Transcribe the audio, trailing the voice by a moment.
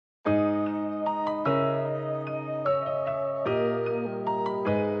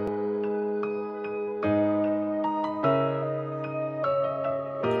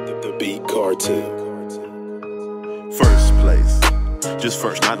Beat Cartel. First place, just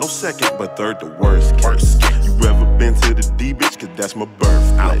first, not no second, but third the worst case. You ever been to the D, bitch, cause that's my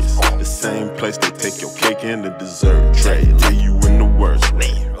birthplace. The same place they take your cake in the dessert tray, leave you in the worst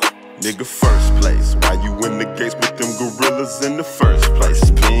way. Nigga, first place, why you in the gates with them gorillas in the first place?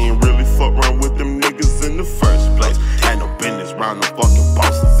 You ain't really fuck around with them niggas in the first place. Had no business round them fucking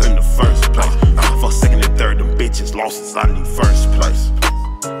bosses in the first place. For second and third, them bitches losses, I need first place.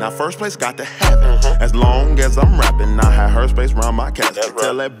 Now first place got to have it. As long as I'm rapping, I had her space round my casket.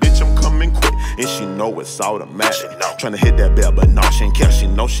 Tell that bitch I'm coming quick, and she know it's automatic. Tryna hit that bell, but no, she ain't care. She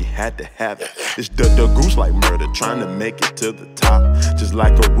know she had to have it. It's the goose like murder, trying to make it to the top. Just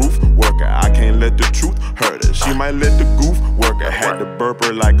like a roof worker, I can't let the truth hurt her. She might let the goof worker, had to burp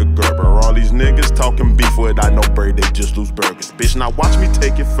her like a Gerber. All these niggas talking beef with I know bird, they just lose burgers. Bitch, now watch me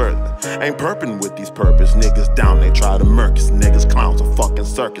take it further. Ain't perping with these purpose. Niggas down, they try to murk us. Niggas clowns a fucking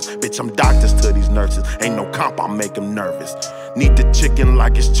circus. Bitch, I'm doctors to these nurses. Ain't no comp, I'll make them nervous. Need the chicken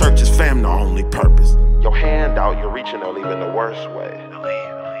like it's churches, fam, the only purpose. Your hand out, you're reaching, they'll leave in the worst way.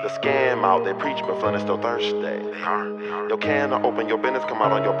 The scam out, they preach, but fun is still thirsty. Your can of open, your business come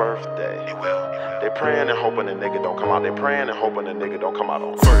out on your birthday. They praying and hoping the nigga don't come out. They praying and hoping the nigga don't come out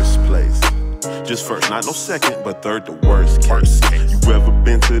on first place. Just first, not no second, but third the worst case. You ever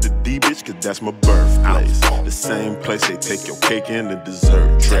been to the D, bitch, cause that's my birthplace. The same place they take your cake in the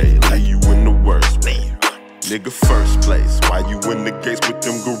dessert tray, leave you in the worst way. Nigga, first place, why you in the gates with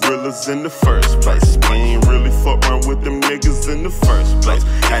them gorillas in the first place? We ain't really fuck around with them niggas in the first place.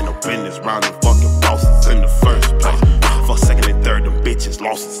 Had no business round them fucking bosses in the first place. For second and third, them bitches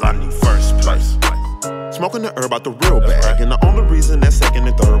losses, I need first place. Smoking the herb out the real bag, and the only reason that second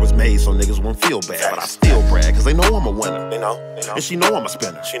and third was made so niggas wouldn't feel bad. But I still brag, cause they know I'm a winner. They know. And she know I'm a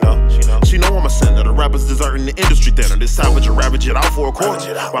spinner. She know I'm a sender. The rappers deserting the industry dinner. This salvage or ravage it out for a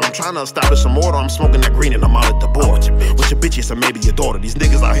quarter. While I'm trying to establish some order, I'm smoking that green and I'm out at the board. With your bitches or maybe your daughter. These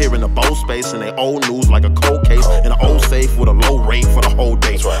niggas out here in the bold space, and they old news like a cold case. In an old safe with a low rate for the whole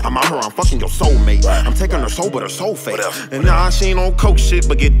day. I'm out here, I'm fucking your soulmate. I'm taking her soul, but her soul fake. And nah, she ain't on coke shit,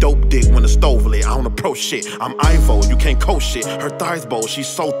 but get dope dick when the stove lit. I don't approach shit. I'm Ivo, you can't coach shit. Her thighs bold, she's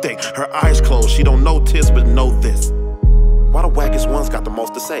so thick. Her eyes closed, she don't know tis, but know this. Why the wackest ones got the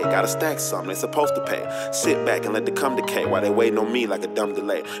most to say? Gotta stack something, they supposed to pay. Sit back and let the come decay while they waiting on me like a dumb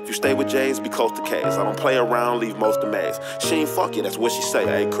delay. If you stay with J's, be close to K's. I don't play around, leave most amazed. She ain't fuck you, that's what she say.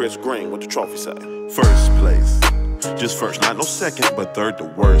 Hey, Chris Green, what the trophy say? First place, just first, not no second, but third the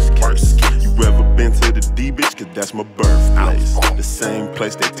worst case. You ever been to the D, bitch, cause that's my birthplace. The same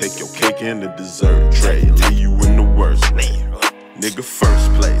place they take your cake in the dessert tray, leave you in the worst way. Nigga,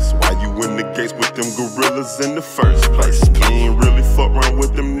 first place, why you in the gates with them gorillas in the first place? You ain't really fuck around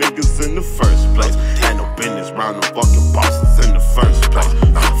with them niggas in the first place. Had no business round them fucking bosses in the first place.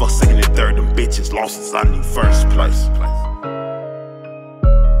 For second and third, them bitches losses, I need first place.